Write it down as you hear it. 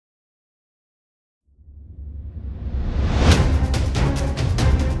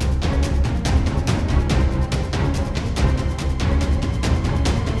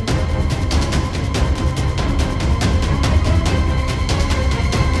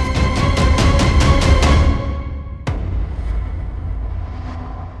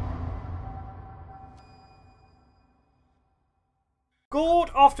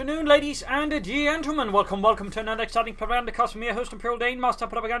afternoon, ladies and gentlemen. Welcome to another exciting Propagandacast from your host, Imperial Dane, Master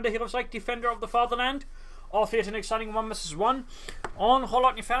Propaganda, Hero Psych, Defender of the Fatherland. Off here to an exciting 1 vs 1 on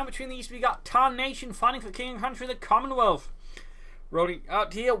Kholodny Ferma. Between the east, we got Tarnation fighting for King and Country, the Commonwealth. Rolling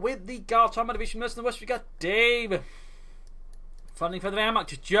out here with the Guards Armoured Division. In the west, we got Dave fighting for the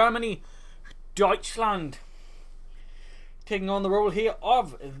Wehrmacht, Germany, Deutschland. Taking on the role here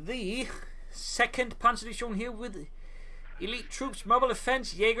of the 2nd Panzer Division here with elite troops, mobile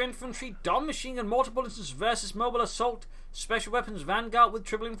defense, Jaeger infantry, Dom machine gun, mortar bulletins versus mobile assault, special weapons, vanguard with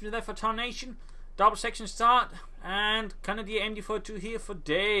triple infantry there for Tarnation, double section start, and Canadian MD42 here for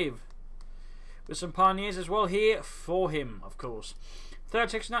Dave, with some pioneers as well here for him, of course.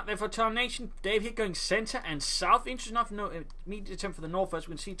 3rd section out there for Tarnation. Dave here going centre and south. Interesting enough, no immediate attempt for the north. As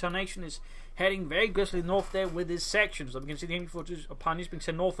we can see, Tarnation is heading very aggressively north there with his sections. So we can see the MD42 pioneers being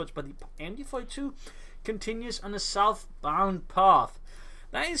sent northwards, but the MD42 continues on a southbound path.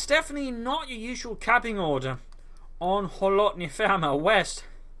 That is definitely not your usual capping order on Kholodny Ferma west.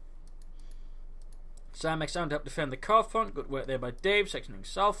 Samex down to help defend the car front. Good work there by Dave, sectioning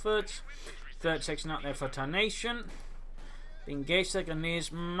southwards. 3rd section out there for Tarnation. Engaged there,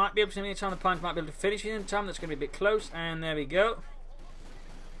 Grenadiers might be able to finish in time. The Pines might be able to finish in time. That's going to be a bit close, and there we go.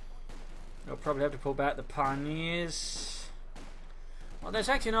 They'll probably have to pull back the Pioneers. Well, there's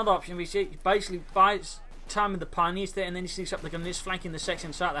actually another option. We see basically buys time with the Pioneers there, and then he sneaks up the Grenadiers, flanking the section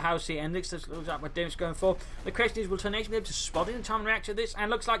inside the house here, and looks like what Dave's going for. The question is, will Tarnation be able to spot it in time and react to this?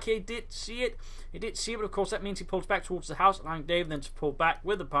 And looks like he did see it. He did see it, but of course that means he pulls back towards the house, allowing Dave then to pull back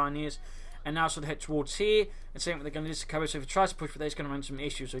with the Pioneers. And now sort of head towards here, and same with the Grenadiers to cover. So if he tries to push for there, he's going to run some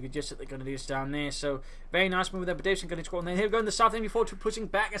issues. So he could just hit the Grenadiers down there. So very nice move there, but Dave's going to score. And then here we go in the south, MD42 pushing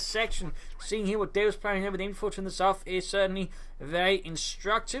back a section. Seeing here what Dave was planning here with MD42 in the south is certainly very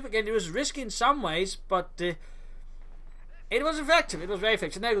instructive. Again, it was risky in some ways, but it was effective. It was very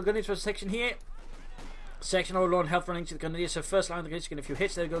effective. And there we go, going into a section here. Section all on health running to the Grenadiers. So first line of the Grenadiers getting a few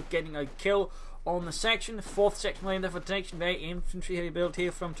hits. There we go, getting a kill on the section. 4th section laying there for Tarnation. Very infantry heavy build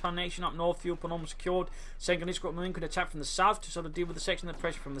here from Tarnation up north. Fuel point almost secured. 2nd Grenadier Squad Marine could attack from the south to sort of deal with the section of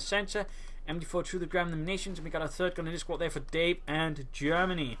pressure from the centre. MD4 through the ground munitions. And we got a 3rd Grenadier Squad there for Dave and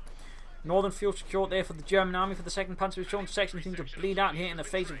Germany. Northern fuel secured there for the German army for the 2nd Panzer Division section. Seems to bleed out here in the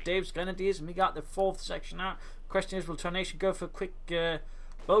face of Dave's Grenadiers. And we got the 4th section out. Question is, will Tarnation go for a quick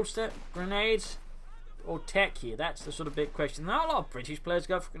bolster grenades or tech here? That's the sort of big question. Not a lot of British players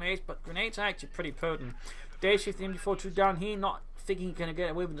go for grenades, but grenades are actually pretty potent. Dave shifts the MD42 down here, not thinking he's going to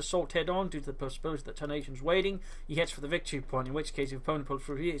get away with the assault head on due to the possibility that Tarnation's waiting. He heads for the victory point, in which case if the opponent pulls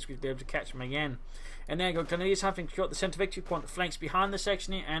through here, he's going to be able to catch him again. And there you go, Grenadiers having secured the centre victory point, flanks behind the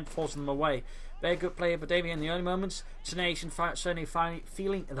section here and forcing them away. Very good play by David in the early moments. Tarnation certainly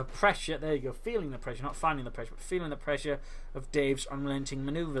feeling the pressure. There you go, feeling the pressure, not finding the pressure, but feeling the pressure of Dave's unrelenting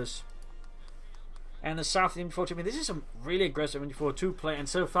manoeuvres. And the south of the MD42, I mean, this is a really aggressive MD42 play, and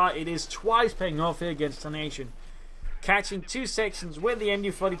so far it is twice paying off here against Tarnation. Catching 2 sections with the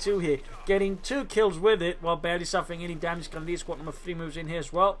MD42 here, getting 2 kills with it while barely suffering any damage. Grenadier Squad number 3 moves in here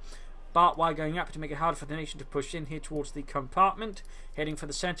as well. But while going up to make it harder for Tarnation to push in here towards the compartment, heading for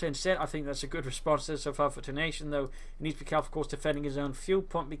the centre instead. I think that's a good response there so far for Tarnation, though he needs to be careful, of course, defending his own fuel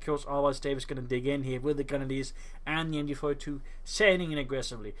point, because otherwise Dave is going to dig in here with the Grenadiers and the MD42 sailing in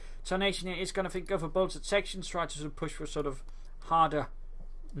aggressively. Tarnation here is going to go for bolts at sections, try to sort of push for sort of harder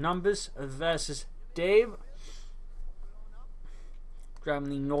numbers versus Dave. Grabbing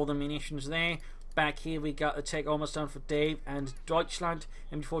the northern munitions there. Back here we got the take almost done for Dave and Deutschland.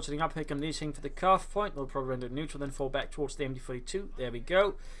 MD4 sitting up here, Grenadiers hitting for the cuff point. They'll probably render it neutral, then fall back towards the MD42. There we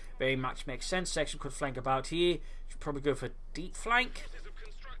go. Very much makes sense. Section could flank about here. Should probably go for deep flank.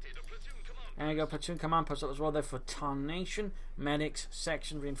 And we go platoon command post up as well there for Tarnation. Medics,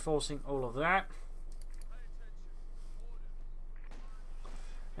 section reinforcing all of that.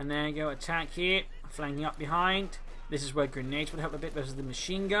 And there you go, attack here. Flanking up behind. This is where grenades would help a bit versus the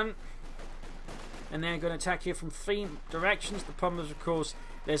machine gun. And they're going to attack here from 3 directions. The problem is, of course,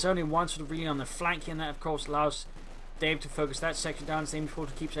 there's only one sort of really on the flank here, and that, of course, allows Dave to focus that section down. Same before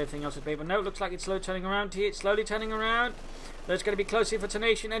to keep everything else at bay. But no, it looks like it's slowly turning around here. It's slowly turning around. That's going to be close here for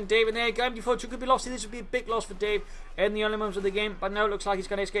Tarnation and Dave. And there you go. MD42 could be lost here. This would be a big loss for Dave in the early moments of the game. But no, it looks like he's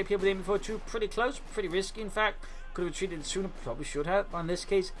going to escape here with MD42. Pretty close, pretty risky, in fact. Could have retreated sooner, probably should have. But in this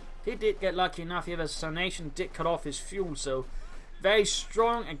case, he did get lucky enough here versus Tarnation. Did cut off his fuel, so very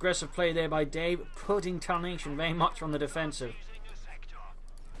strong, aggressive play there by Dave, putting Tarnation very much on the defensive.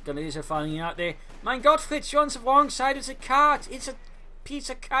 Grenadiers are finding out there. My God, Fritz, you're on the wrong side of the cart. It's a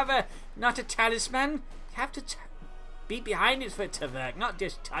piece of cover, not a talisman. You have to be behind it for it to work, not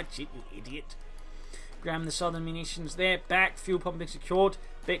just touch it, you idiot. Grab the southern munitions there. Back, fuel pumping secured.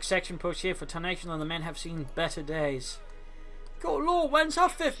 Big section push here for Tarnation, and the men have seen better days. Good lord, when's our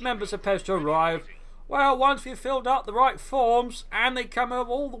 5th member supposed to arrive? Well, once we've filled out the right forms, and they come over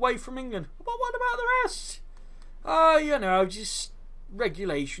all the way from England. But what about the rest? Oh, you know, just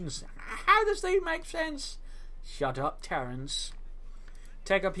regulations. How does they make sense? Shut up, Terrence.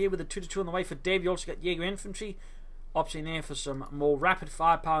 Take up here with the 2-2 on the way for Dave. You also got Jaeger infantry. Opting there for some more rapid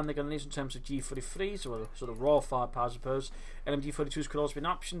firepower, and they're going to need in terms of G43s, or sort of raw firepower, I suppose. LMG-42s could also be an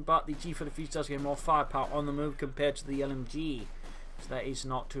option, but the G43s does get more firepower on the move compared to the LMG, so that is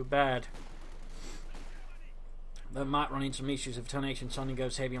not too bad. They might run into some issues if Tarnation suddenly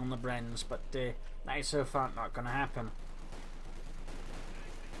goes heavy on the Brens, but that is so far not going to happen.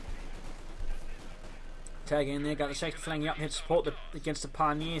 Tag in there, got the section flanking up here to support against the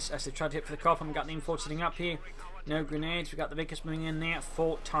Pioneers as they try to hit for the coffin. We got the info sitting up here. No grenades. We got the Vickers moving in there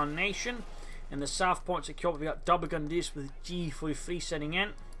for Tarnation. And the south point secure. We got double gun disc with G43 setting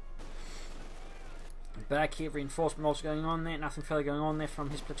in. Back here, reinforcement also going on there. Nothing further going on there from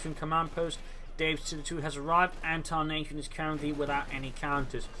his platoon command post. Dave's 2-2 has arrived, and Tarnation is currently without any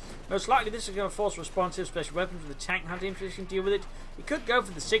counters. Most likely this is going to force responsive special weapons with the tank hunter infantry can deal with it. He could go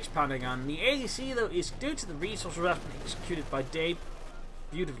for the 6-pounder gun. The AEC though is due to the resource harassment executed by Dave,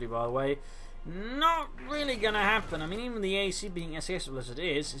 beautifully by the way, not really going to happen. I mean, even the AEC being as successful as it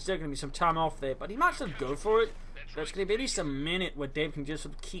is, there's still going to be some time off there, but he might still go for it. There's going to be at least a minute where Dave can just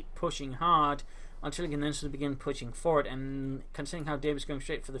sort of keep pushing hard until he can then sort of begin pushing forward, and considering how Dave is going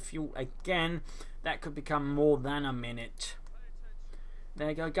straight for the fuel again, that could become more than a minute. There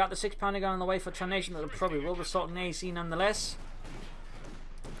you go, got the 6-pounder gun on the way for Tarnation, that will probably will result in AC nonetheless.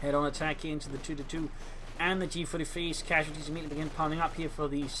 Head on attack here into the 2-2 and the G43's casualties immediately begin piling up here for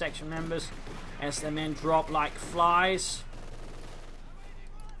the section members as their men drop like flies.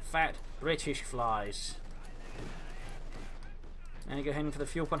 Fat British flies. And you go heading for the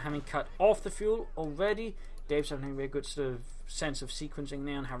fuel point, having cut off the fuel already. Dave's having a very good sort of sense of sequencing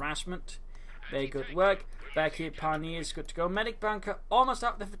there and harassment. Very good work. Back here, Pioneers, good to go. Medic bunker, almost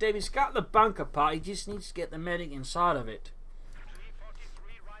up there for Dave. He's got the bunker part, he just needs to get the medic inside of it.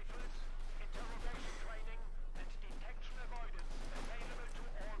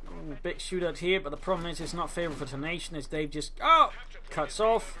 Ooh, big shootout here, but the problem is it's not favourable for Tarnation as Dave just cuts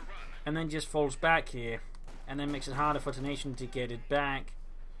off and then just falls back here. And then makes it harder for Tarnation to get it back.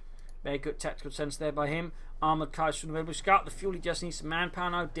 Very good tactical sense there by him. Armoured cars from the able to scout the fuel. He just needs some manpower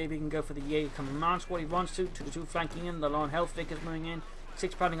now. David can go for the Jaeger command squad he wants to. 2-2 flanking in. The lone health Vickers moving in.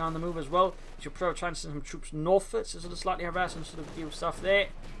 6-pounding on the move as well. He should probably try and send some troops northwards. So sort of slightly harass and sort of deal with stuff there.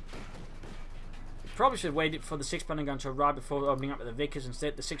 Probably should have waited for the 6-pounding gun to arrive before opening up with the Vickers.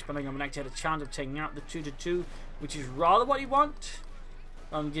 Instead, the 6-pounding gun would actually have a chance of taking out the 2-2, which is rather what you want.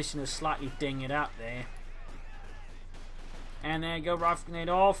 I'm just going to slightly ding it out there. And there you go, rifle grenade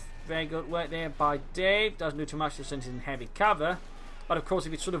off. Very good work there by Dave. Doesn't do too much to send him in heavy cover. But of course,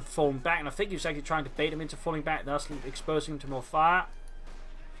 if he'd sort of fallen back, and I think he was actually trying to bait him into falling back, thus exposing him to more fire.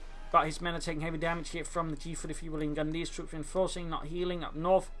 But his men are taking heavy damage here from the G43 wheeling Grenadiers. Troops reinforcing, not healing up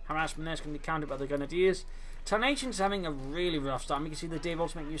north. Harassment there is going to be countered by the Grenadiers. Tarnation's having a really rough start. You can see the Dave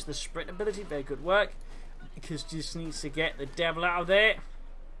also making use of the sprint ability. Very good work. Because just needs to get the devil out of there.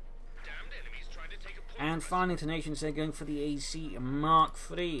 And finally, Tarnation they're going for the AC Mark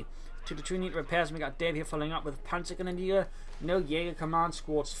III. 2-2 need repairs, and we got Dave here following up with Panzer Grenadier. No Jaeger command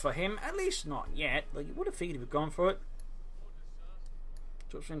squads for him, at least not yet. But you would have figured he would have gone for it.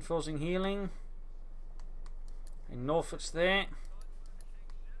 Troops reinforcing healing. And Norfolk's there.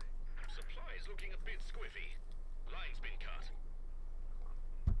 Supplies looking a bit squiffy. Line's been cut.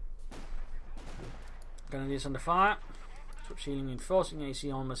 Grenadiers under fire. Troops healing, reinforcing.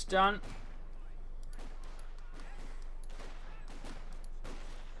 AC almost done.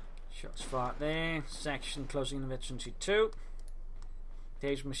 Shots fired there. Section closing in the infantry 2.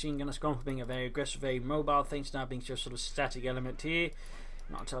 Dave's machine gun has gone from being a very aggressive, very mobile thing to now being just sort of static element here.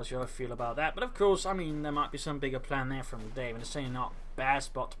 Not entirely sure how I feel about that, but of course, I mean, there might be some bigger plan there from Dave, and it's certainly not a bad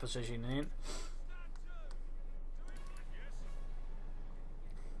spot to position in.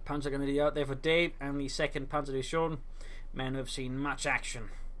 Panzer Grenadier out there for Dave, and the 2nd Panzer Division. Men who have seen much action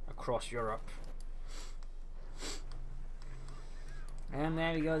across Europe. And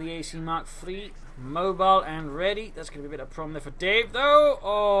there we go, the AC Mark III, mobile and ready. That's going to be a bit of a problem there for Dave, though.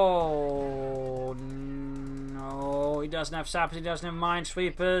 Oh, no. He doesn't have sappers, he doesn't have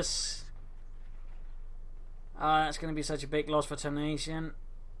minesweepers. That's going to be such a big loss for Tarnation.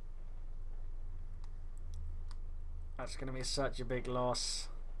 That's going to be such a big loss.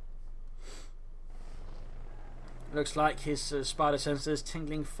 Looks like his spider sensors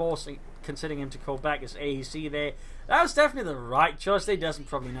tingling, forcing, considering him to call back his AEC there. That was definitely the right choice. He doesn't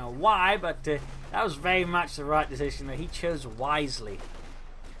probably know why, but that was very much the right decision that he chose wisely.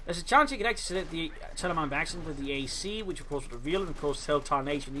 There's a chance he could actually select the Telemine vaccine with the AC, which of course would reveal and of course tell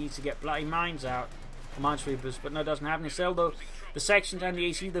Tarnation he needs to get bloody mines out, or minesweepers, but no, it doesn't happen. Instead, though, the sections and the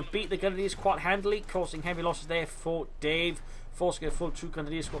AC, they beat the Grenadiers quite handily, causing heavy losses there for Dave, forcing a full 2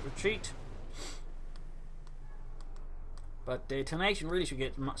 Grenadier squad retreat. But the Tarnation really should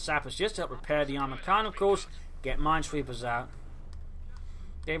get sappers just to help repair the armoured car, and of course, get minesweepers out.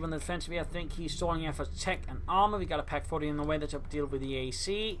 Dave on the defensive, I think he's stalling out for tech and armour. We got a Pack 40 in the way that's up to deal with the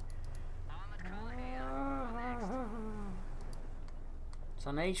AC.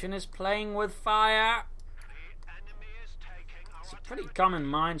 Tarnation is playing with fire. It's a pretty common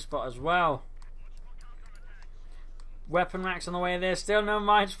mine spot as well. Weapon racks on the way there. Still no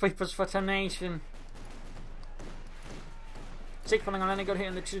minesweepers for Tarnation. 6 pulling on any good hit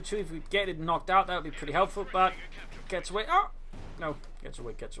in the 2-2. If we get it knocked out, that would be pretty helpful, but gets away. Oh! No, gets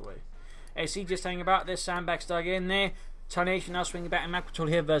away. AC just hanging about there. Sandbags dug in there. Tarnation now swinging back in map control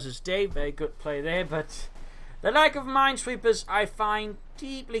here versus Dave. Very good play there, but the lack of minesweepers I find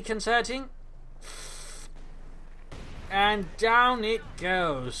deeply concerning. And down it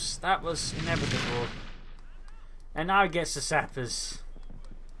goes. That was inevitable. And now it gets the sappers.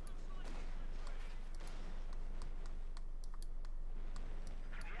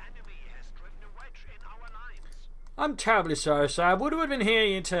 I'm terribly sorry, sir. I would have been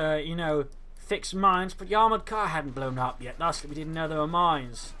here to, you know, fix mines, but the armoured car hadn't blown up yet. Thus, we didn't know there were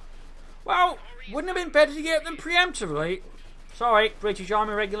mines. Well, wouldn't it have been better to get them preemptively? Sorry, British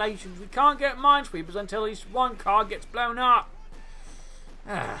Army regulations. We can't get minesweepers until at least one car gets blown up.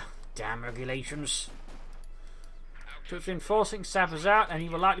 Ah, damn regulations. Troops reinforcing, sappers out, and he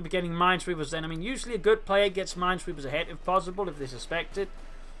will likely be getting minesweepers then. I mean, usually a good player gets minesweepers ahead if possible, if they suspect it.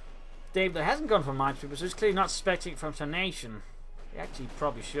 Dave that hasn't gone for minesweepers, so he's clearly not suspecting it from Tarnation. He actually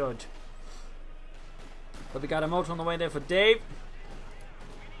probably should. But we got a motor on the way there for Dave.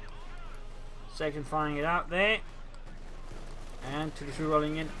 Second firing it out there. And 2-2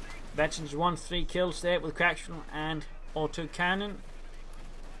 rolling in. Veterans 1-3 kills there with Crackshell and auto cannon.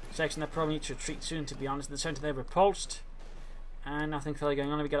 Section that probably needs to retreat soon, to be honest. In the centre they're repulsed. And nothing further going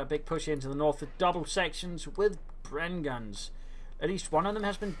on. We got a big push into the north with double sections with Bren guns. At least one of them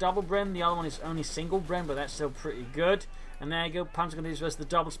has been double Bren, the other one is only single Bren, but that's still pretty good. And there you go, Panzer going to use versus the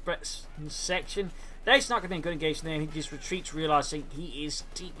double spread section. That's not going to be a good engagement there. He just retreats, realising he is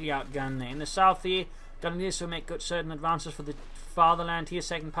deeply outgunned there. In the south here, Grenadiers will make good certain advances for the fatherland here.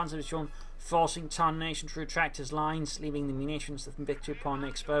 2nd Panzer Division forcing Tarnation to retract his lines, leaving the munitions of the victory point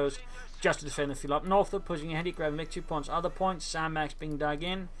exposed just to defend the field up north. Pushing ahead, grabbing victory points, other points, sandbags being dug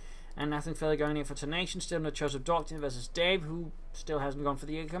in. And nothing further going in for Tarnation. Still no Joseph Doctor versus Dave, who still hasn't gone for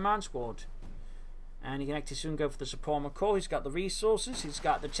the command squad. And he can actually soon go for the support McCall. He's got the resources, he's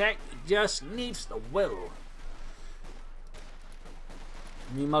got the tech, he just needs the will.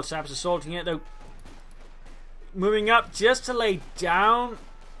 Meanwhile, Saps assaulting it though. Moving up just to lay down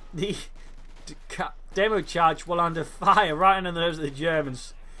the demo charge while under fire right under the nose of the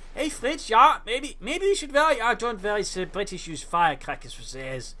Germans. Hey Fritz, yeah, maybe you should I don't very say British use firecrackers for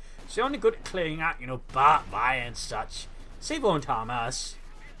theirs. It's only good at clearing out, you know, barbed wire and such. They won't harm us.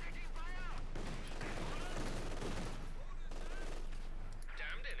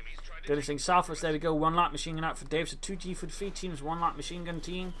 Finishing southwards, there we go. 1 light machine gun out for Dave. So 2G for the 3 teams, 1 light machine gun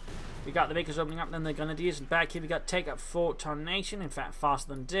team. We got the Makers opening up, then the Grenadiers. And back here we got take up for Tarnation. In fact,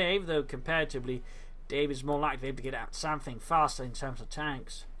 faster than Dave, though comparatively, Dave is more likely to be able to get out something faster in terms of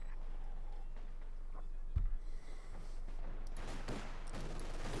tanks.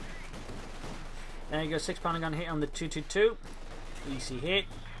 There you go, 6-pounder gun hit on the 222. Easy hit.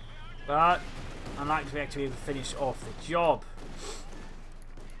 But unlikely to be able to finish off the job.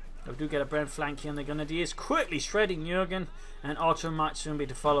 We do get a Brent flank here on the Grenadiers. Quickly shredding Jurgen. And Otto might soon be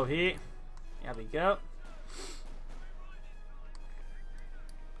to follow here. There we go.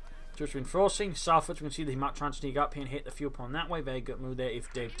 Just reinforcing. Southwards, we can see that he might try and sneak up here and hit the fuel pond that way. Very good move there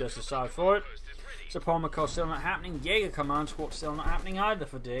if Dave does decide for it. Support McCall still not happening. Jaeger command squad still not happening either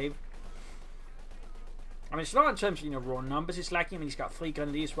for Dave. I mean, it's not in terms of, you know, raw numbers it's lacking. I mean, he's got 3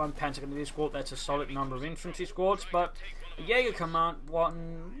 Grenadiers, 1 Panzer Grenadier squad. That's a solid number of infantry squads. But a Jaeger command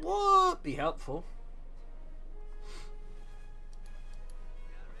one would be helpful.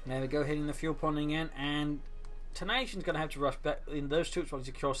 There we go, hitting the fuel ponding in. And Tarnation's going to have to rush back in those troops while he's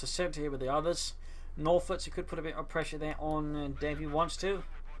across the centre here with the others. Northwards, he could put a bit of pressure there on Dave if he wants to.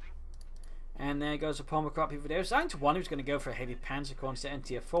 And there goes a Palmer crop over there. I was starting to wonder he was going to go for a heavy Panzer corps instead of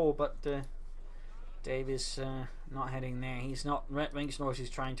NTF4, but Dave is not heading there. He's not ranks nor he's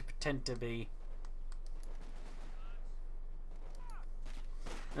trying to pretend to be.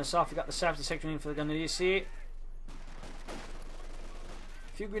 And so we got the 70 section in for the Grenadiers here.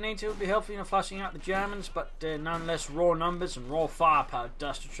 A few grenades would be helpful, flashing out the Germans, but nonetheless raw numbers and raw firepower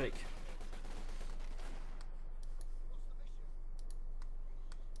does the trick.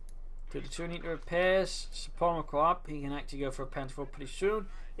 To the 2 need repairs, support will go up. He can actually go for a Panzer IV pretty soon.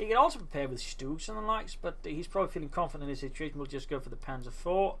 He can also prepare with StuGs and the likes, but he's probably feeling confident in his situation. We'll just go for the Panzer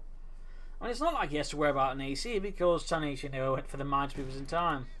IV. And it's not like he has to worry about an AC because Tarnation went for the minesweepers in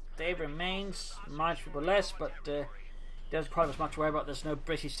time. Dave remains, minesweeper less, but doesn't quite as much worry about. There's no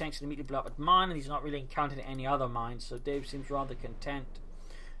British tanks to immediately blow up at mine, and he's not really encountered any other mines, so Dave seems rather content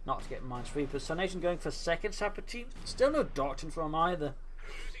not to get minesweepers. Tarnation going for second sapper team. Still no doctrine from either.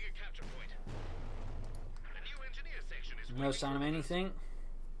 No sign of anything.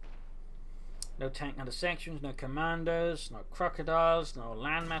 No tank under sections, no commandos, no crocodiles, no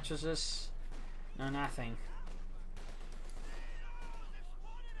land mattresses, no nothing.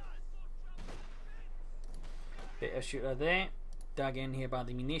 Bit of shooter there. Dug in here by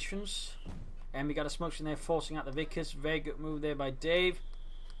the munitions. And we got a smoke in there forcing out the Vickers. Very good move there by Dave.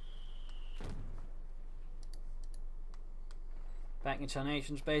 Back in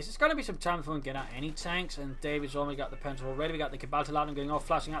Tarnation's base. It's going to be some time before we can get out any tanks, and David's only got the Panzer already. We got the Gibraltar Latin going off,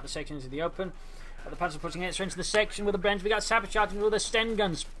 flashing out the section into the open. Got the Panzer pushing it into the section with the Brent. We got Sapper charging with the Sten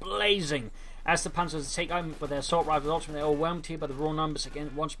guns blazing as the Panzers take over with their assault rifles. Ultimately, they're overwhelmed here by the raw numbers. Again,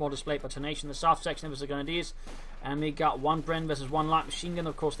 once more displayed by Tarnation. The south section of the Grenadiers, and we got 1 Brent versus 1 light machine gun.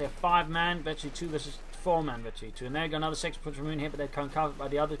 Of course, they're 5-man, virtually 2 versus 4-man, virtually 2. And there we go, another section puts from in here, but they're covered by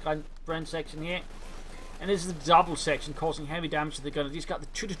the other Brent section here. And this is the double section causing heavy damage to the gun. He's got the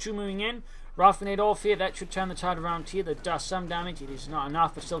 2-2 moving in. Rifle grenade off here. That should turn the tide around here. That does some damage. It is not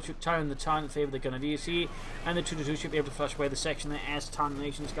enough, but still should turn the tide in favour of the Grenadiers here. And the 2-2 should be able to flush away the section there as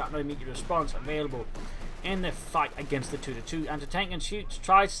Tarnation's got no immediate response available in the fight against the 2-2. Anti-tank and shoots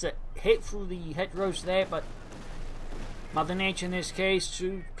tries to hit through the hedgerows there, but Mother Nature in this case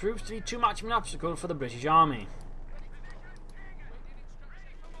proves to be too much of an obstacle for the British Army.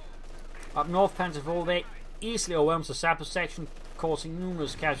 Up north, Panzer IV there easily overwhelms the sapper section, causing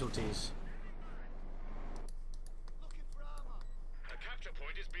numerous casualties. The capture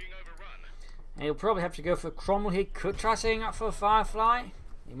point is being overrun. And he'll probably have to go for Cromwell. He could try setting up for a Firefly.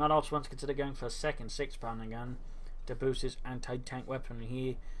 He might also want to consider going for a second 6-pounder gun to boost his anti-tank weaponry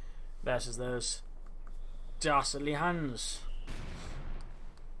here versus those dastardly Huns.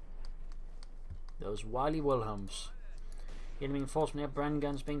 Those wily Wilhelms. Enemy reinforcement have brand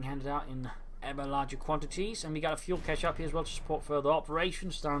guns being handed out in ever larger quantities, and we got a fuel cache up here as well to support further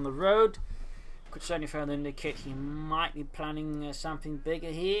operations down the road. Could certainly further indicate he might be planning something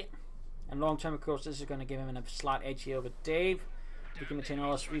bigger here. And long term, of course, this is going to give him a slight edge here over Dave. We can maintain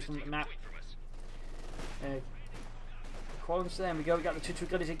all this recent map. Qualms there, and we go. We got the 2-2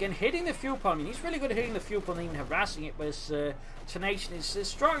 gunners again hitting the fuel pump. I mean, he's really good at hitting the fuel pump and even harassing it, but Tarnation is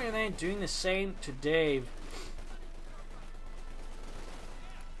struggling there, doing the same to Dave.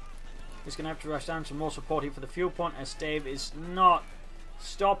 He's going to have to rush down some more support here for the fuel point, as Dave is not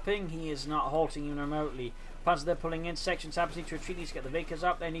stopping. He is not halting even remotely. Panzer they're pulling in. Sections happens need to retreat. Needs to get the Vickers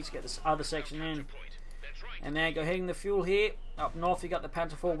up. They need to get this other section in. And there you go, hitting the fuel here. Up north, you got the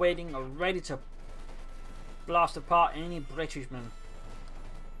Panzer IV waiting, ready to blast apart any Britishman,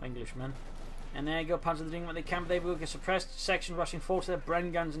 Englishman. And there you go, Panzer doing what they can, but they will get suppressed. Section rushing forward to their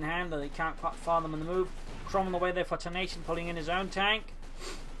Bren guns in hand, though they can't quite fire them on the move. Crom on the way there for Tarnation, pulling in his own tank.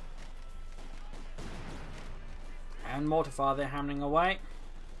 And Mortifier there hammering away.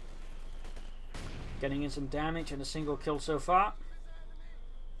 Getting in some damage and a single kill so far.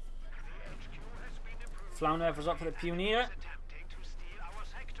 Flounder is up for the Pioneer.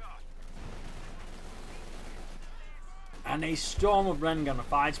 And a storm of Bren gunner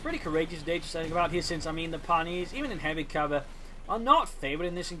fire. It's pretty courageous day to say about here, since I mean the Pioneers, even in heavy cover, are not favoured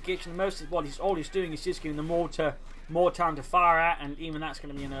in this engagement. Most of what all he's doing is just giving the mortar more time to fire at, and even that's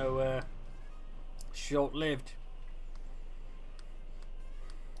going to be short-lived.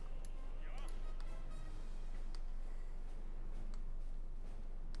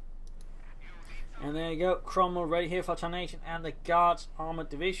 And there you go, Cromwell ready here for Tarnation and the Guards Armoured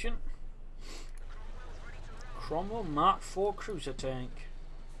Division. Cromwell Mark IV cruiser tank.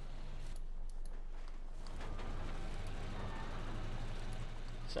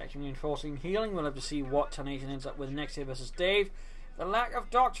 Section reinforcing healing. We'll have to see what Tarnation ends up with next here versus Dave. The lack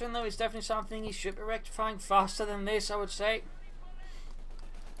of doctrine, though, is definitely something he should be rectifying faster than this, I would say.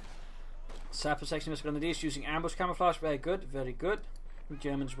 Sapper section was going to do using ambush camouflage. Very good, very good. The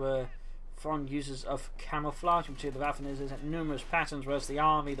Germans were Foreign uses of camouflage, which the Waffen is numerous patterns, whereas the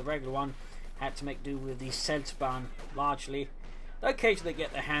army, the regular one, had to make do with the Seltbahn largely. Occasionally they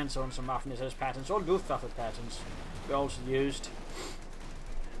get their hands on some Waffen those patterns, or Luftwaffe patterns were also used.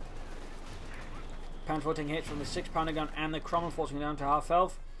 Panzer taking hits from the 6-pounder gun and the Cromwell forcing down to half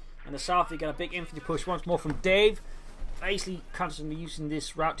health. In the south, you get a big infantry push once more from Dave, basically constantly using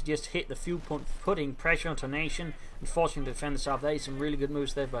this route to just hit the fuel point, putting pressure on Tarnation and forcing to defend the south. There is some really good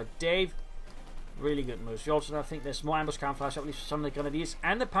moves there by Dave. Really good moves. You also, I think there's more ambush camouflage, at least for some of the Grenadiers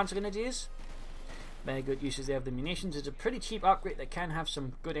and the Panzer Grenadiers. Very good uses there of the munitions. It's a pretty cheap upgrade that can have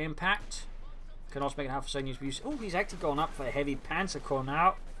some good impact. Can also make it have some use. Oh, he's actually going up for a heavy Panzer Corps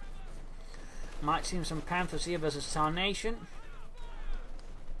now. Might see some Panthers here versus Tarnation.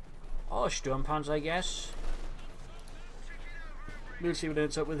 Or Sturmpanzer, I guess. We'll see what it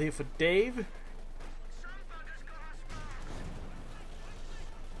ends up with here for Dave.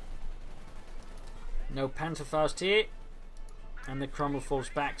 No Panther fast here. And the Cromwell falls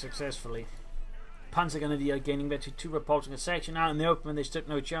back successfully. Panzer Grenadier gaining better 2 repulsing a section out in the open when they stood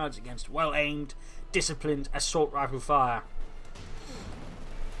no chance against well aimed, disciplined assault rifle fire.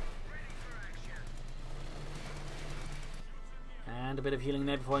 And a bit of healing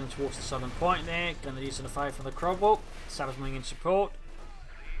there before heading towards the southern point there. Grenadiers in the fire from the Cromwell. Sappers moving in support.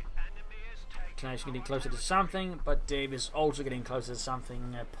 Tarnation getting closer to something, but Dave is also getting closer to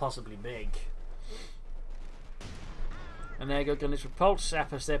something possibly big. And there you go, Grenadiers repulsed.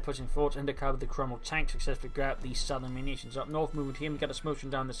 Sappers there pushing forward to undercover the Cromwell tank. Successfully grab the southern munitions. Up north, moving here, we got a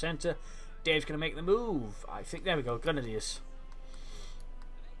motion down the centre. Dave's going to make the move. I think, there we go, Grenadiers.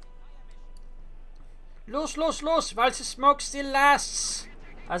 Los, while the smoke still lasts.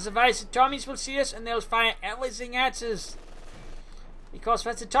 Otherwise the Tommies will see us and they'll fire everything at us. Because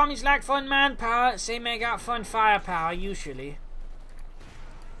what the Tommies lack for manpower, they make up for firepower, usually.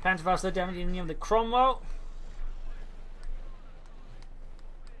 Panzer IVs damaging near the Cromwell.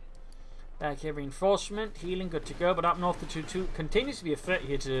 Back here, reinforcement, healing, good to go. But up north, the 2-2 continues to be a threat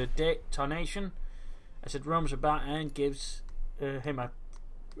here to Tarnation. As it roams about and gives him a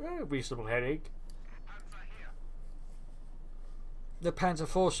reasonable headache. The Panzer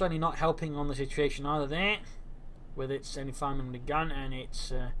IV certainly not helping on the situation either there, with its 75mm gun and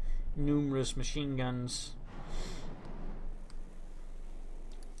its numerous machine guns.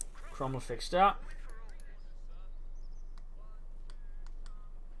 Cromwell fixed up.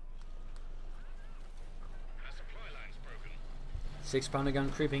 Six-pounder gun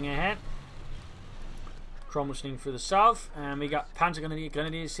creeping ahead. Cromwell sneaking through the south, and we got Panzer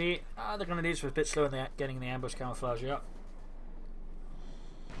Grenadiers here. The Grenadiers were a bit slower than getting the ambush camouflage up.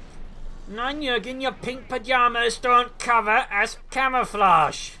 None, Jürgen, your pink pajamas don't cover as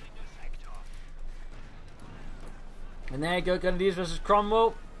camouflage. And there you go, Grenadiers versus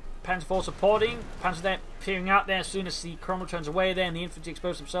Cromwell. Panzer IV supporting. Panzer there peering out there as soon as the Cromwell turns away there and the infantry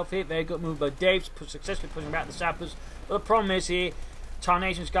exposed himself here. Very good move by Dave, successfully pushing back the sappers. But the problem is here,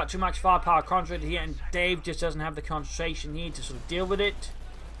 Tarnation's got too much firepower concentrated here and Dave just doesn't have the concentration here to sort of deal with it.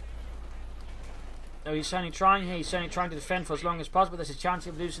 Though he's certainly trying here, he's certainly trying to defend for as long as possible. There's a chance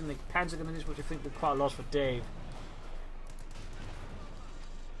of losing the Panzer Grenadiers, which I think would be quite a loss for Dave.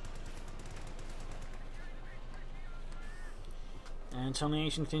 And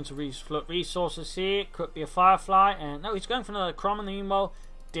Tarnation continues to refloat resources here. Could be a Firefly. And no, he's going for another Cromwell. Meanwhile,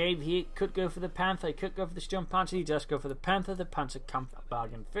 Dave here could go for the Panther. He could go for the Sturmpanzer. He does go for the Panther. The Panzer Kampf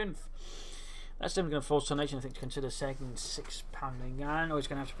bargain 5. That's definitely going to force Tarnation, I think, to consider second 6-pounder gun. Or he's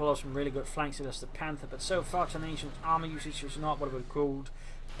going to have to pull off some really good flanks against the Panther. But so far, Tarnation's armor usage is not what it would be called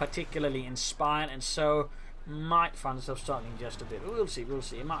particularly inspired. And so might find himself struggling just a bit. But we'll see, we'll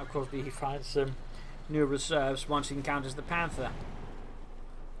see. It might, of course, be he finds some new reserves once he encounters the Panther.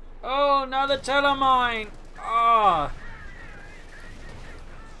 Oh, another Telemine! Ah!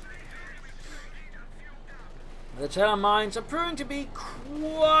 The Telemines are proving to be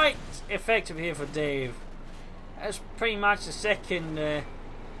quite effective here for Dave. That's pretty much the second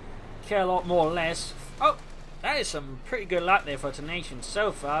kill, a lot more or less. Oh, that is some pretty good luck there for Tarnation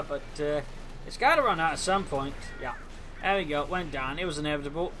so far, but it's got to run out at some point. Yeah, there we go, it went down, it was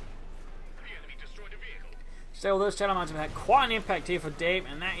inevitable. Still, those Telemines have had quite an impact here for Dave,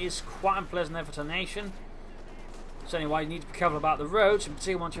 and that is quite unpleasant there for Tarnation. Certainly why you need to be careful about the roads, in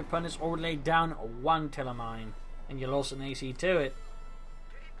particular once your opponent's already laid down one Telemine, and you lost an AC to it.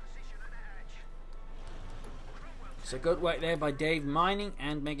 So good work there by Dave mining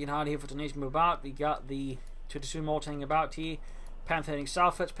and making it hard here for Tarnation to move out. We got the 2-2 more hanging about here. Panther heading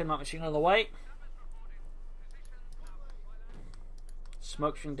southwards, pin up machine on the way.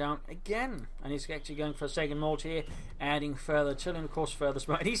 Smoke string down again. And he's actually going for a second mortar here, adding further artillery and of course further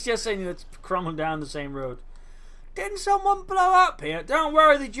smoke. And he's just saying it's crumbling down the same road. Didn't someone blow up here? Don't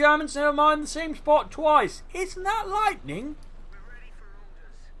worry, the Germans never mind the same spot twice. Isn't that lightning?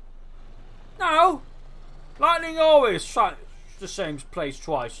 No. Lightning always strikes the same place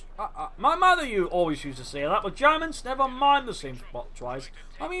twice. My mother always used to say that, but Germans never mind the same spot twice.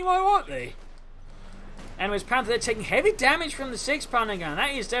 I mean, why won't they? Anyways, Panther, they're taking heavy damage from the 6-pounder gun.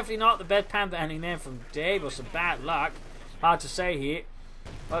 That is definitely not the best Panther ending there from Dave, or some bad luck. Hard to say here.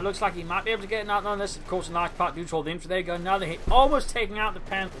 But it looks like he might be able to get it out, unless, of course, in large part due to all the infantry. There you go, another hit. Almost taking out the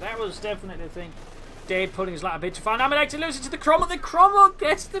Panther. That was definitely, I think, Dave putting his latter bit to find. I'm going to lose it to the Cromwell. The Cromwell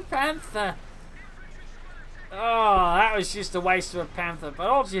gets the Panther. Oh, that was just a waste of a Panther. But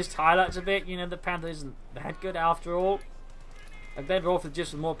also just highlights a bit. You know, the Panther isn't that good after all. I'd better off with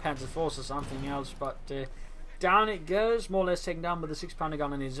just more Panzer Force or something else. But down it goes. More or less taken down with the 6-pounder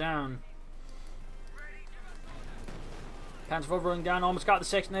gun on his own. Panzer IV rolling down. Almost got the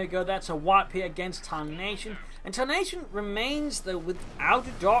section. There you go. That's a wipe here against Tarnation. And Tarnation remains, though, without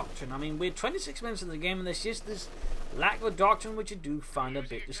a doctrine. I mean, we're 26 minutes into the game and there's just this lack of a doctrine which I do find a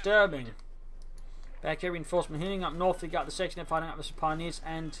bit disturbing. Back here, reinforcement hitting up north. We got the section there fighting up with some Pioneers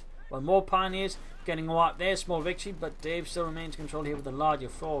and, well, more Pioneers. Getting a wipe there. Small victory, but Dave still remains controlled here with the larger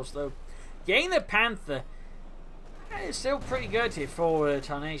force, though. Getting the Panther, that is still pretty good here for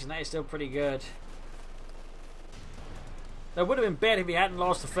Tarnation. That is still pretty good. That would have been better if he hadn't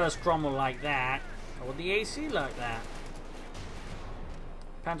lost the first Cromwell like that. Or the AC like that.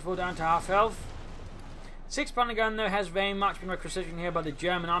 Panther IV down to half health. 6-pounder gun, though, has very much been requisitioned here by the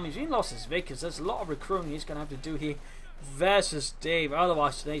German army. He's even lost his Vickers. There's a lot of recruiting he's going to have to do here versus Dave.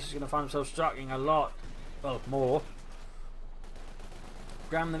 Otherwise, Tenacious is going to find himself struggling a lot. Well, more.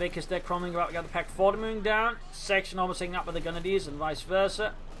 Grabbing the Vickers there, Cromwell about to get the Pack 40 moving down. Section almost taken up by the Grenadiers and vice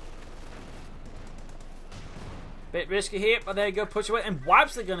versa. Bit risky here, but there you go. Push away and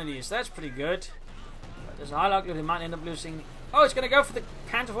wipes the Grenadiers. That's pretty good. But there's a high likelihood he might end up losing. Oh, it's going to go for the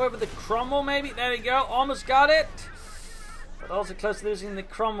Panther over the Cromwell, maybe. There we go. Almost got it. But also close to losing the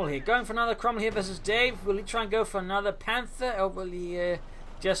Cromwell here. Going for another Cromwell here versus Dave. Will he try and go for another Panther? Or will he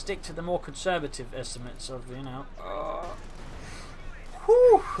just stick to the more conservative estimates of, you know...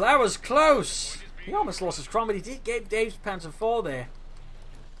 Whew, that was close. He almost lost his Cromwell, but he did get Dave's Panzer IV there.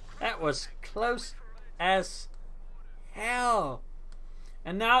 That was close as hell.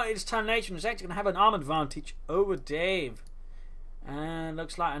 And now it's Tarnation who's actually going to have an arm advantage over Dave. And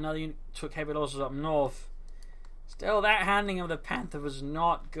looks like another unit took heavy losses up north. Still, that handling of the Panther was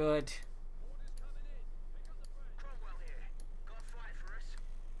not good.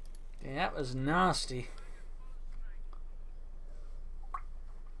 Yeah, that was nasty.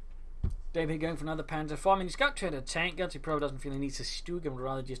 David going for another Panzer IV. I mean, he's got 200 tank guns. He probably doesn't feel he needs to StuG him, but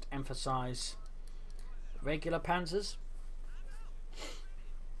rather just emphasize regular Panzers.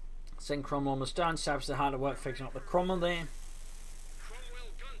 Send Cromwell almost done. Saps the harder work fixing up the Cromwell there.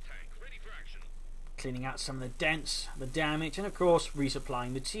 Cleaning out some of the dents, the damage, and of course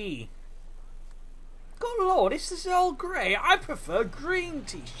resupplying the tea. Good lord, this is all grey. I prefer green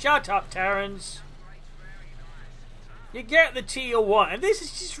tea. Shut up, Terrence. You get the tea or what? And this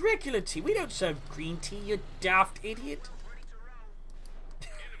is just regular tea. We don't serve green tea, you daft idiot.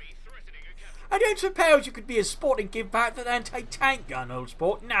 I don't suppose you could be a sport and give back that anti-tank gun, old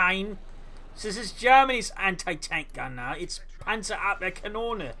sport. 9. This is Germany's anti-tank gun now. It's Panzer Abwehr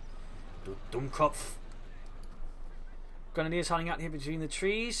Kanone. Du Dummkopf. Grenadiers hiding out here between the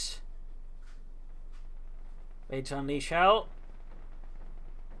trees. Ready to unleash hell.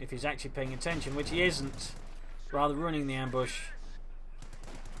 If he's actually paying attention, which he isn't. Rather ruining the ambush.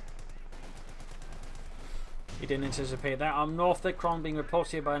 He didn't anticipate that. I'm north there. Cron being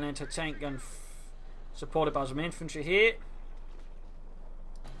repulsed here by an anti-tank gun supported by some infantry here.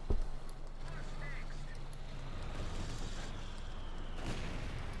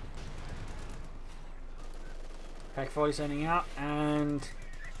 Pack 40 sending out, and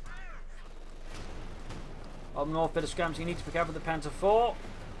up north, bit of scrams. You need to pick up with the Panzer IV.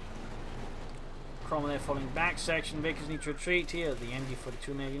 Cromwell there falling back. Section Vickers need to retreat here. The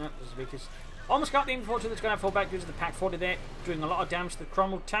MG42 maybe not. There's Vickers. Almost got the MG42 that's going to fall back due to the Pack 40 there, doing a lot of damage to the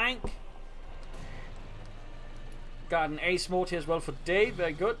Cromwell tank. Got an ace mortar as well for Dave.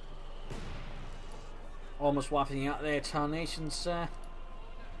 Very good. Almost wiping out their Tarnations.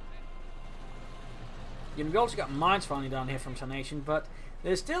 You know, we also got mines finally down here from Tarnation, but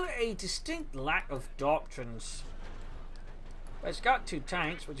there's still a distinct lack of doctrines. But it's got 2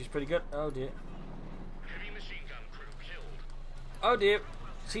 tanks, which is pretty good. Oh dear. Heavy machine gun crew killed. Oh dear.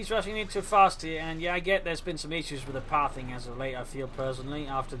 He's rushing in too fast here, and yeah, I get there's been some issues with the pathing as of late, I feel personally,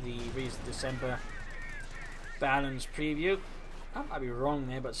 after the recent December balance preview. I might be wrong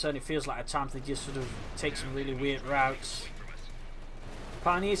there, but it certainly feels like at times they just sort of take some really weird routes.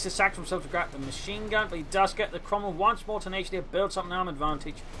 Pioneers distracts himself to grab the machine gun, but he does get the Cromwell once more tenaciously to build up an arm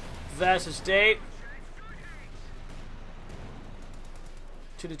advantage versus Dave.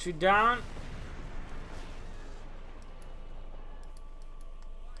 2-2 down.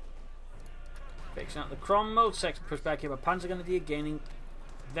 Fixing up the Cromwell. Second push back here by Panzer Division, gaining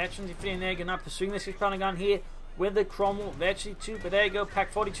veterans defeating there, now pursuing the 6-pounder gun here with the Cromwell. Virtually 2, but there you go.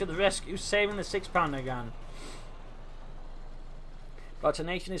 Pack 40 to the rescue, saving the 6-pounder gun. But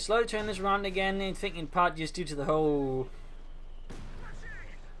Tarnation is slowly turning this around again, and thinking in part just due to the whole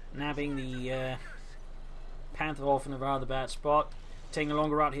nabbing the Panther off in a rather bad spot. Taking a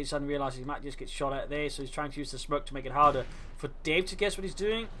longer route here, suddenly realizes he might just get shot at there, so he's trying to use the smoke to make it harder for Dave to guess what he's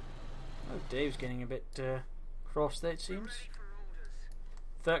doing. Oh, Dave's getting a bit cross there, it seems.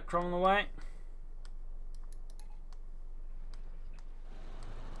 Third Cromwell away.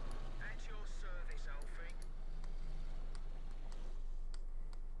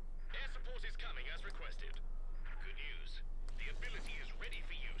 Air support is coming as requested. Good news. The ability is ready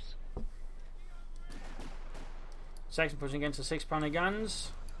for use. Section pushing against the 6-pounder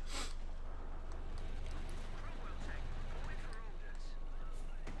guns.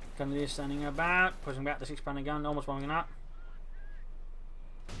 Gunnery standing about, pushing back the 6-pounder gun, almost warming up.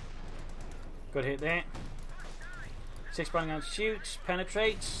 Good hit there. 6-pounder gun shoots,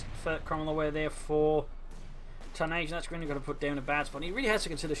 penetrates. Third Cromwell away there for Tarnation. That's going to put down a bad spot. He really has to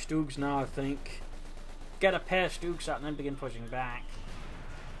consider StuGs now, I think. Get a pair of StuGs out and then begin pushing back.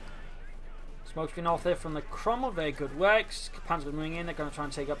 Smoke's been off there from the Cromwell. Very good works. Panzer moving in. They're going to try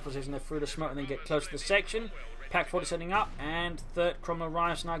and take up position there through the smoke and then get close to the section. Pack 40 setting up, and third Cromwell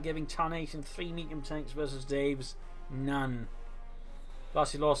arrives now, giving Tarnation 3 medium tanks versus Dave's none.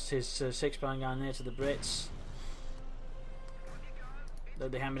 Plus he lost his 6-pounder gun there to the Brits. Though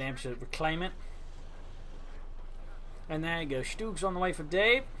they haven't been able to reclaim it. And there you go. StuGs on the way for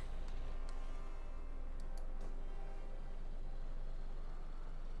Dave.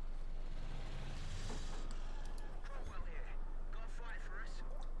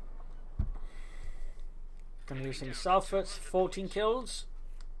 Going to do some Salfords, 14 kills.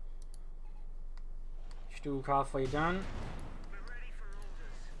 StuG halfway done.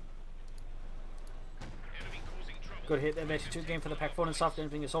 Good hit there, Veteran 2 game for the Pack 4 and soft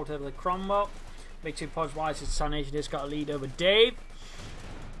entering assault over the Cromwell. Big 2 points wise, his Tarnation has got a lead over Dave.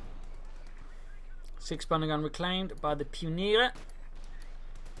 6-pounder gun reclaimed by the Pioneer.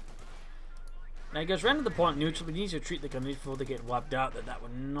 Now he goes round to the point neutral, but he needs to treat the gunners before they get wiped out. That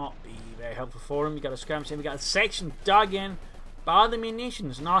would not be very helpful for him. We got a skirmish here, we got a section dug in by the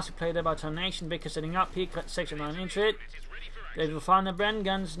munitions. Nasty play there by Tarnation. Vicker setting up here, cut section 9 into it. They will find the Bren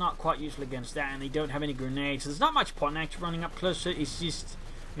guns, not quite useful against that, and they don't have any grenades. So there's not much point in actually running up closer. It just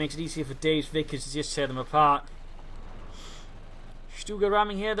makes it easier for Dave's Vickers to just tear them apart. StuG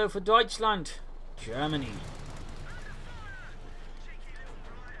ramming here though for Deutschland. Germany.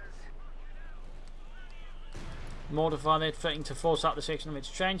 Mortify there, threatening to force out the section of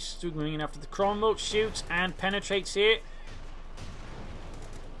its trench. StuG moving in after the Cromwell, shoots and penetrates here.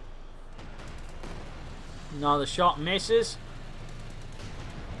 Another shot misses.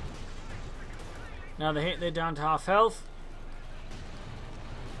 Another hit there, down to half health.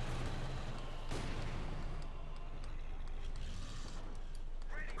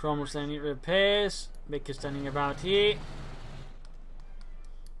 Cromwell standing at repairs. Vicker standing about here.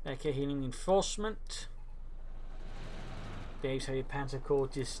 Becker healing reinforcement. Dave's heavy Panther Corps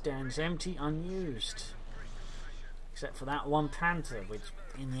just stands empty, unused. Except for that one Panther, which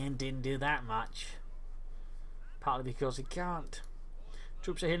in the end didn't do that much. Partly because he can't.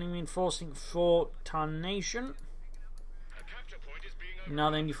 Troops are healing reinforcing for Tarnation.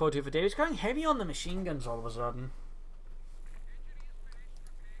 Another MD-42 for Dave. He's going heavy on the machine guns all of a sudden.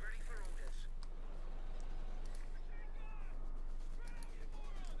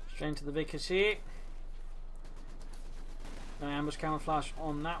 Straight into the Vickers here. No ambush camouflage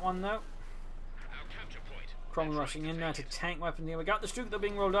on that one though. Cromwell rushing in there to tank weapon here. We got the StuG that are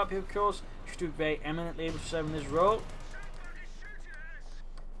being rolled up here, of course. StuG very eminently able to serve in this role.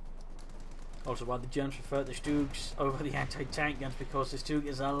 Also, why the Germans prefer the StuGs over the anti-tank guns, because the StuG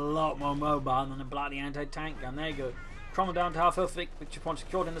is a lot more mobile than a bloody anti-tank gun. There you go. Cromwell down to half health, victory point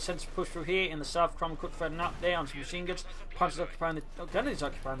secured in the centre, push through here in the south. Cromwell cut threading up there on some machine guns. Punches occupying the gunners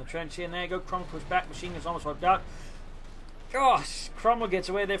occupying the trench here, and there you go. Cromwell push back, machine guns almost wiped out. Gosh, Cromwell gets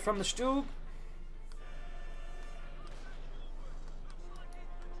away there from the StuG.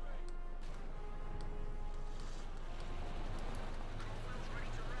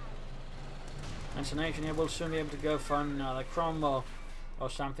 And Tarnation here will soon be able to go for another Cromwell or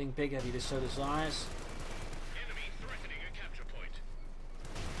something bigger if he so desires. Enemy threatening a capture point.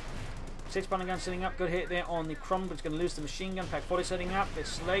 6-pounder gun setting up, good hit there on the Cromwell. It's going to lose the machine gun. Pack 40 setting up,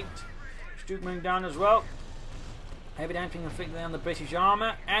 it's late. StuG moving down as well. Heavy damping inflicted there on the British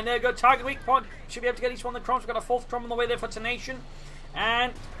armour. And there you go, target weak point. Should be able to get each one of the Cromwells. We've got a 4th Cromwell on the way there for Tarnation.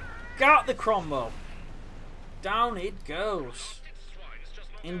 And got the Cromwell. Down it goes.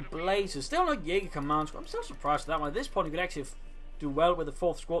 In blazes. Still no Jaeger command squad. I'm still surprised at that one. At this point, you could actually do well with the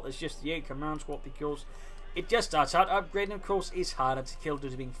 4th squad. That's just the Jaeger command squad because it just starts out. Upgrading, of course, is harder to kill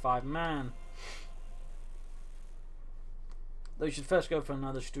due to being 5-man. Though you should first go for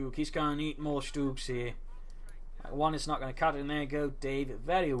another StuG. He's going to need more StuGs here. One is not going to cut it, and there you go. Dave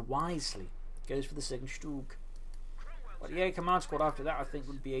very wisely goes for the 2nd StuG. But the Jaeger command squad after that, I think,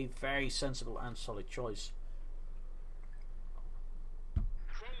 would be a very sensible and solid choice.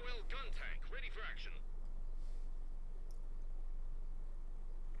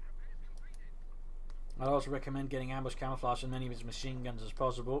 I'd also recommend getting ambush camouflage on many of his machine guns as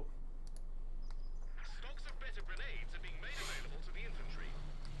possible. Stocks of better grenades are being made available to the infantry.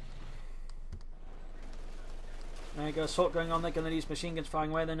 There you go, assault going on. They're going to use machine guns firing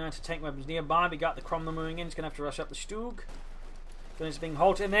away. They're now to tank weapons nearby. We got the Cromwell moving in. He's going to have to rush up the StuG. Gunners being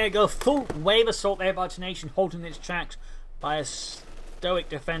halted. And there you go, full wave assault there by Tarnation, halting its tracks by a stoic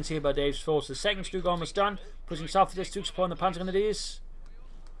defense here by Dave's forces. 2nd StuG almost done. Pushing south for this StuG supporting the Panzer Grenadiers.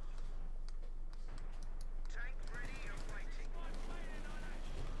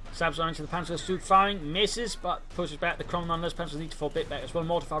 Stabs on into the Panzer StuG firing, misses, but pushes back the Cromwell nonetheless. Panzer need to fall a bit back as well.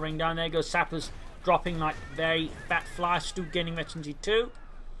 Mortar firing down. There goes Sappers dropping like very fat flies. StuG gaining veterancy 2.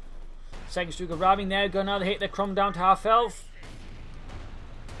 2nd StuG arriving. There go, another hit. They're Cromwell down to half health.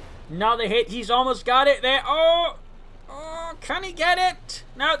 Another hit. He's almost got it there. Oh, can he get it?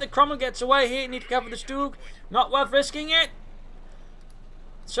 No, the Cromwell gets away here. Need to cover the StuG. Not worth risking it.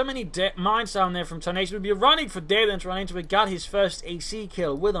 So many mines down there from Tarnation. Would be running for Dave then to run into it. Got his first AC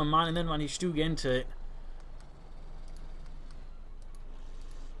kill with a mine and then run his StuG into it.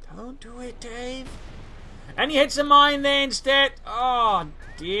 Don't do it, Dave. And he hits a mine there instead. Oh,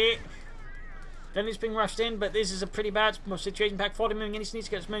 dear. Then he's being rushed in, but this is a pretty bad situation. Pack 40 moving in. He needs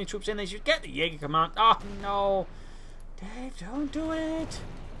to get as many troops in. They should get the Jaeger command. Oh, no. Dave, don't do it.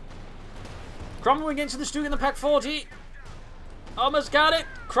 Cromwell against the StuG in the Pack 40. Almost got it.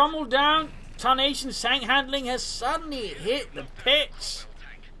 Cromwell down. Tarnation's tank handling has suddenly hit the pits.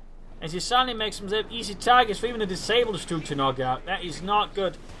 As he suddenly makes himself easy targets for even a disabled StuG to knock out. That is not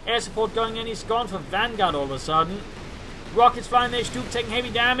good. Air support going in. He's gone for Vanguard all of a sudden. Rockets flying there. StuG taking heavy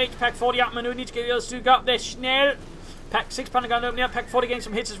damage. Pack 40 outmaneuvered. Need to get the other StuG up there. Schnell. Pack 6-pounder gun opening up. Pack 40 getting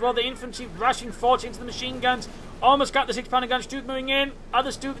some hits as well. The infantry rushing forward into the machine guns. Almost got the 6-pounder gun. StuG moving in.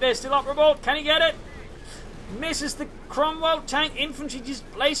 Other StuG there still operable. Can he get it? Misses the Cromwell tank. Infantry just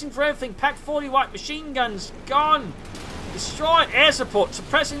blazing for everything. Pack 40 white machine guns gone. Destroyed. Air support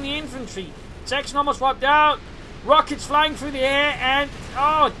suppressing the infantry. Section almost wiped out. Rockets flying through the air and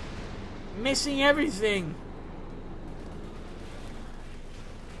missing everything.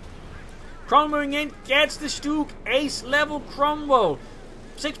 Cromwell moving in, gets the StuG, ace level Cromwell.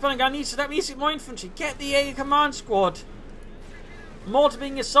 6-pounder gun needs to stop, needs more infantry. Get the Jaeger command squad. Mortar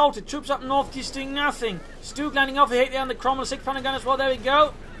being assaulted. Troops up north just doing nothing. StuG landing off a hit there on the Cromwell 6-pounder gun as well. There we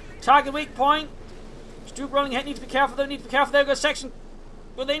go. Target weak point. StuG rolling ahead. Need to be careful though. Need to be careful. There goes section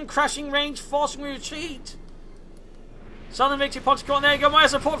within crashing range, forcing retreat. Southern victory points caught. There you go. My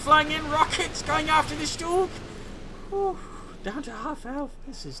support flying in. Rockets going after the StuG. Whew. Down to half health.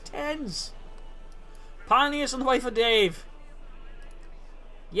 This is tense. Pioneers on the way for Dave.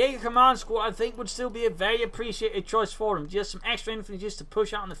 Jaeger command squad, I think, would still be a very appreciated choice for him. Just some extra infantry just to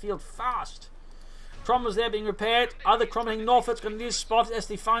push out on the field fast. Cromwell's there being repaired. Other Cromwell heading northwards going to do spot as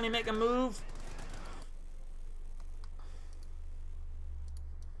they finally make a move.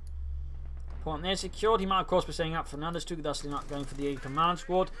 Point there secured. He might, of course, be setting up for another StuG, thusly not going for the Jaeger command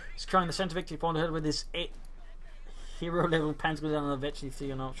squad. He's carrying the centre victory point ahead with his hero level Panzer down on the veteran,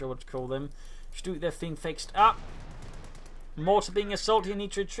 I'm not sure what to call them. StuG, their thing fixed up. Mortar being assaulted,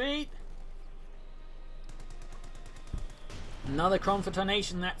 need to retreat. Another Cron for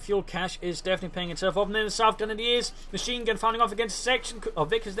Tarnation. That fuel cache is definitely paying itself off. And then the South Grenadiers, machine gun firing off against a section of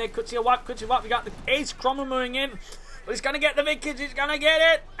Vickers there. Could see a wipe, could see a wipe. We got the ace Cromwell moving in. But he's going to get the Vickers, he's going to get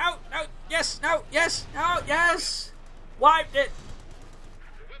it. No, no, yes, no, yes, no, yes. Wiped it.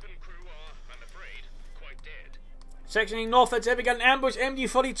 The weapon crew are, I'm afraid, quite dead. Sectioning northwards, there we got an ambush,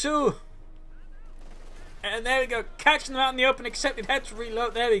 MD-42. And there we go, catching them out in the open, accepted head to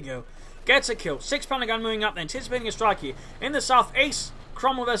reload, there we go. Gets a kill, 6-pounder gun moving up there, anticipating a strike here. In the south, ace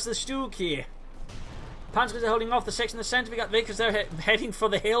Cromwell versus the StuG here. Panzers are holding off the section in the centre. We got Vickers there heading for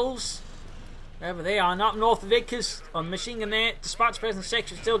the hills. Wherever they are, not north of Vickers on machine gun there. Despite the present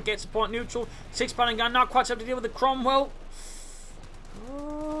section, still gets the point neutral. 6-pounder gun, not quite able to deal with the Cromwell.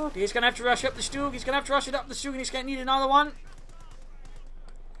 Oh, he's going to have to rush up the Stug. He's going to have to rush it up the Stug, and he's going to need another one.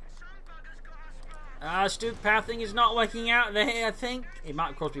 Stug power thing is not working out there, I think. It might,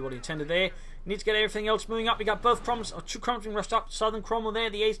 of course, be what he intended there. Needs to get everything else moving up. We got both Cromwells, or two Cromwells being rushed up. Southern Cromwell there.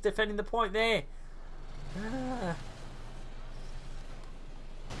 The Ace defending the point there.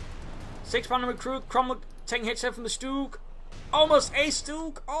 6-pounder recruit. Cromwell taking hits there from the Stug. Almost a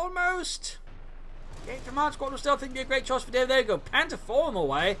Stug. Almost. The 8th Command Squad will still think be a great choice for Dave. There you go. Panther 4 on the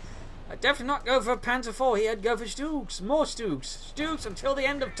way. I'd definitely not go for Panther 4 here. I'd go for Stugs. More Stugs. Stugs until the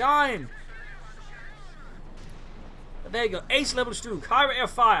end of time. But there you go. Ace level Stug. High rate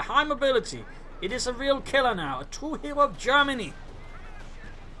of fire. High mobility. It is a real killer now. A true hero of Germany.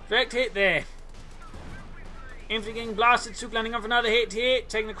 Direct hit there. Infantry getting blasted. Stug landing off another hit here.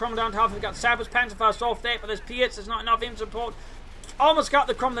 Taking the Cromwell down to half. We've got Sappers. Panzer fast off there. But there's Pierce. There's not enough in support. Almost got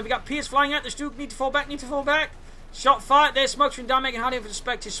the Cromwell. We've got Pierce flying out the Stug. Need to fall back. Need to fall back. Shot fired. There's smoke screen down. Making hard to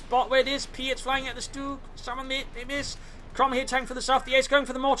suspect his spot where it is. Pierce flying at the Stug. Someone they miss. Cromwell here tanking for the south. The Ace going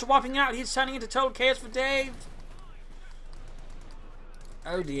for the mortar. Wiping out. He's turning into total chaos for Dave.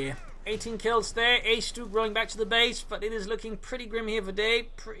 Oh dear. 18 kills there. Ace Stug rolling back to the base. But it is looking pretty grim here for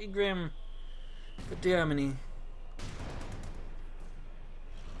Dave. Pretty grim for Germany.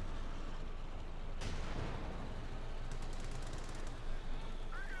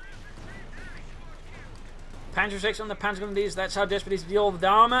 Panzer 6 on the Panzer gun these. That's how desperate he is to deal with the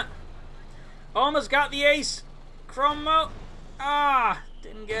armour. Almost got the Ace. Cromwell.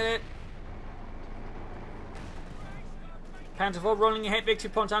 Didn't get it. Panzer 4 rolling ahead. Victory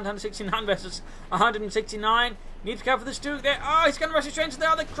points down to 169 versus 169. Need to cover the Stug there. He's going to rush it straight into the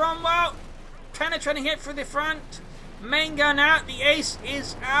other Cromwell. Penetrating hit through the front. Main gun out. The Ace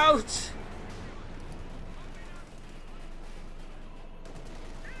is out.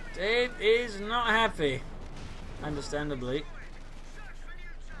 Dave is not happy. Understandably.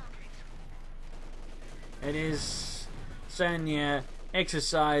 It is certainly an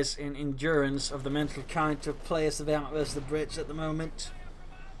exercise in endurance of the mental kind to play as the Wehrmacht versus the Brits at the moment.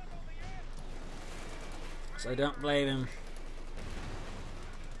 So don't blame him.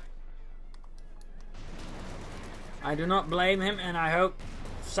 I do not blame him, and I hope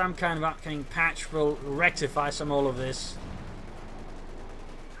some kind of upcoming patch will rectify some all of this.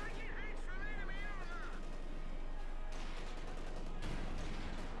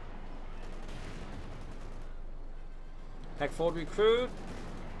 Pack forward recruit.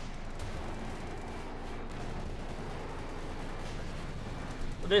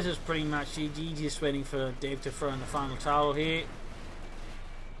 Well, this is pretty much GG, just waiting for Dave to throw in the final towel here.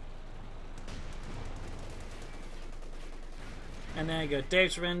 And there you go.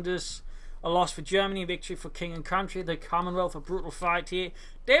 Dave surrenders. A loss for Germany, a victory for King and Country. The Commonwealth, a brutal fight here.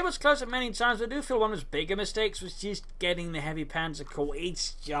 Dave was close at many times, but I do feel one of his bigger mistakes was just getting the heavy Panzer Corps.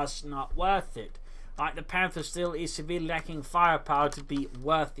 It's just not worth it. Like, the Panther still is severely lacking firepower to be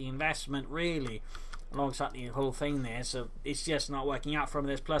worth the investment, really, alongside the whole thing there. So it's just not working out from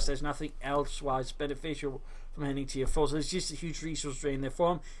this. Plus, there's nothing elsewise beneficial from heading to your force. So there's just a huge resource drain there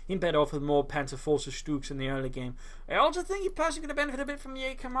for him. He'd better off with more Panther forces Stugs in the early game. I also think he personally could have benefited a bit from the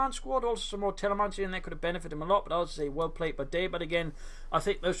 8 Command Squad. Also, some more telemetry in there could have benefited him a lot. But I would say well played by Dave. But again, I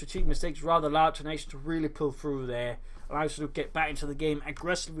think those strategic mistakes rather allowed Tarnation to really pull through there. Allows to get back into the game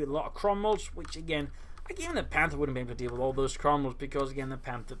aggressively with a lot of Cromwells, which again, even the Panther wouldn't be able to deal with all those Cromwells because again the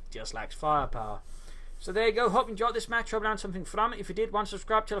Panther just lacks firepower. So there you go. Hope you enjoyed this match. Hope you learned something from it. If you did,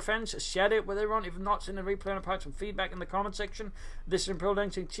 subscribe, tell your friends, share it with everyone. If not, send a replay and provide some feedback in the comment section. This is Imperial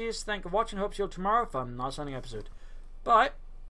Dancing. Cheers, thank you for watching. Hope to see you all tomorrow for a nice hunting episode. Bye.